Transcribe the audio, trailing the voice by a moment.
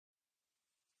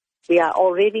We are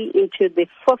already into the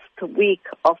 5th week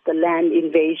of the land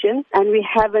invasion, and we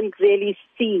haven't really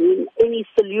seen any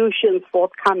solutions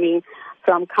forthcoming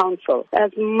from council.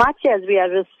 As much as we are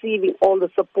receiving all the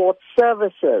support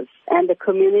services and the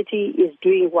community is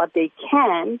doing what they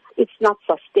can, it's not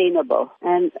sustainable.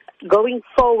 And going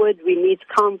forward, we need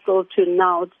council to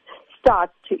now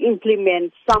start to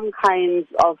implement some kinds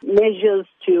of measures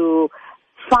to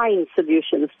find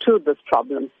solutions to this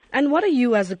problem. And what are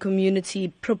you as a community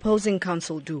proposing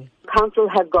council do? Council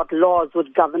has got laws which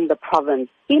govern the province.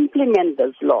 Implement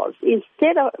those laws.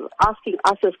 Instead of asking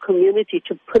us as community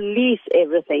to police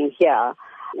everything here,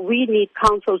 we need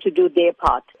council to do their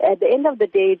part. At the end of the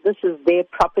day, this is their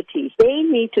property. They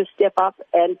need to step up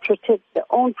and protect their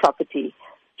own property.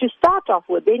 To start off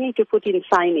with, they need to put in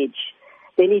signage.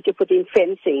 They need to put in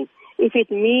fencing. If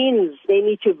it means they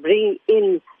need to bring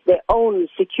in their own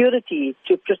security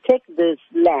to protect this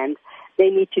land, they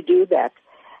need to do that.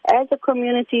 As a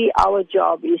community, our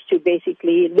job is to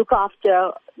basically look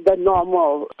after the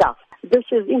normal stuff. This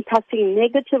is impacting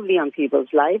negatively on people's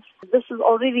lives. This is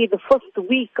already the 1st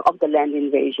week of the land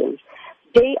invasions.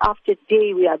 Day after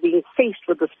day, we are being faced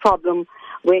with this problem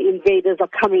where invaders are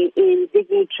coming in,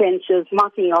 digging trenches,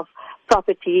 marking off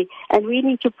property, and we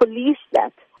need to police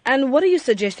that. And what are you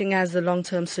suggesting as a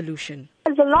long-term solution?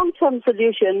 As a long-term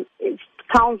solution,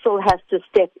 council has to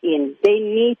step in. They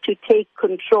need to take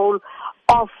control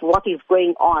of what is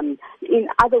going on. In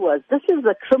other words, this is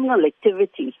a criminal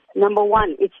activity. Number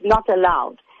one, it's not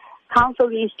allowed. Council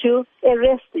needs to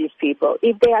arrest these people.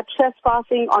 If they are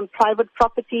trespassing on private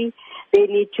property, they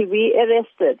need to be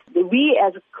arrested. We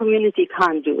as a community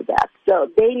can't do that. So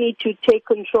they need to take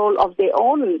control of their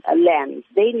own lands.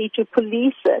 They need to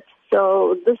police it.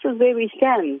 So this is where we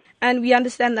stand. And we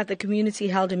understand that the community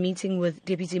held a meeting with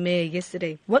Deputy Mayor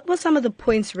yesterday. What were some of the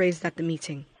points raised at the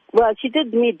meeting? Well, she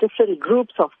did meet different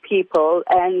groups of people,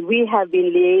 and we have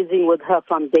been liaising with her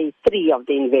from day 3 of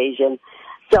the invasion.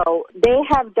 So they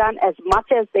have done as much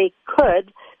as they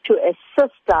could to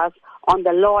assist us on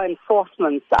the law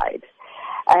enforcement side.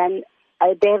 And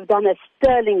they have done a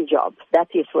sterling job, that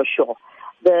is for sure.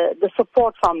 The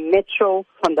support from Metro,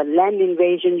 from the land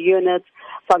invasion unit,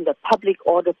 from the public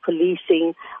order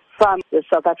policing, from the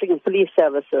South African Police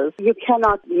Services, you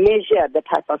cannot measure the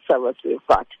type of service we've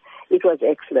got. It was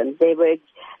excellent. They were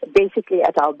basically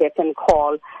at our beck and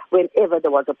call whenever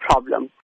there was a problem.